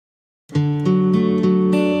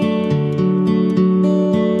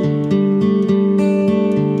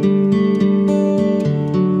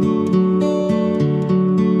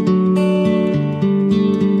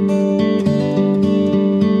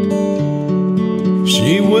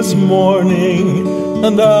He was morning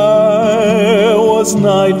and I was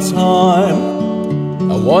nighttime.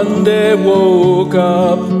 I one day woke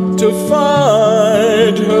up to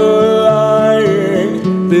find her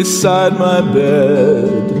lying beside my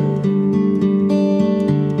bed.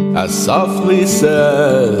 I softly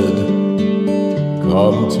said,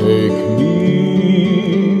 "Come take me."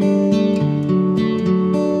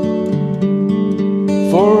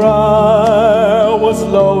 For I was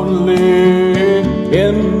lonely,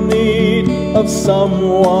 in need of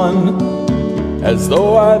someone, as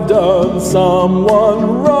though I'd done someone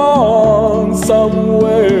wrong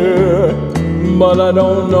somewhere, but I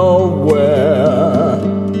don't know where.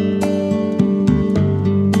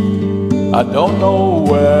 I don't know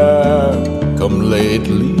where, come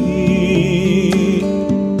lately.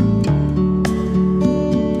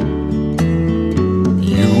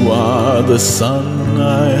 You are the sun,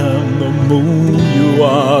 I am the moon. You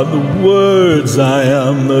are the words, I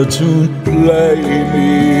am the tune. Play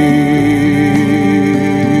me.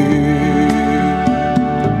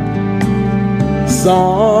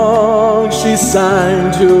 Song she sang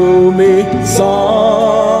to me,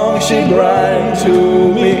 song she rang to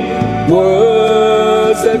me,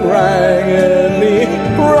 words that rang in me,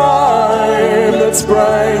 rhyme that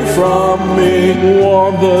sprang from me,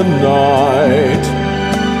 warmed the night.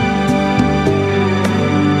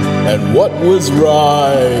 And what was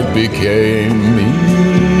right became me.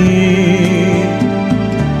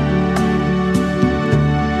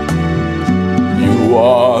 You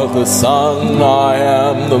are the sun, I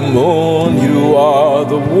am the moon. You are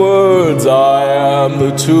the words, I am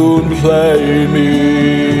the tune. Play me.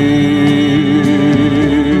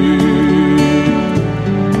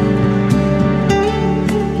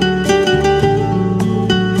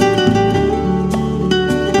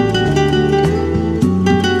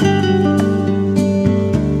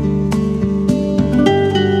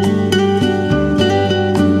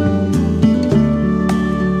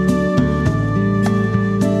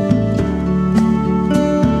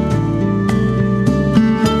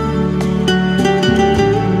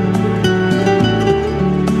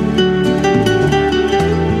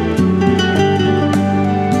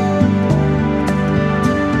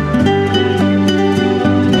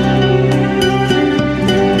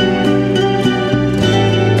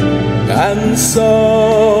 And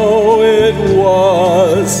so it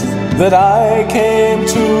was that I came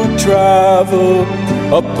to travel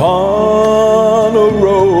upon a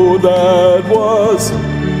road that was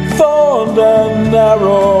thorned and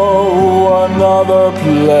narrow. Another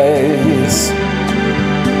place,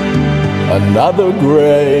 another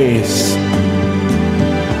grace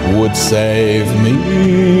would save me.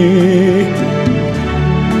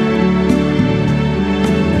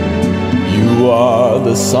 You are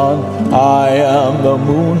the sun, I am the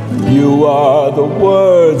moon. You are the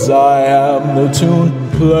words, I am the tune.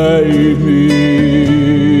 Play me.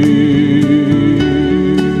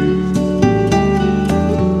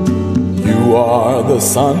 You are the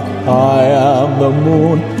sun, I am the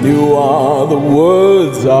moon. You are the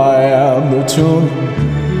words, I am the tune.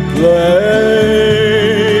 Play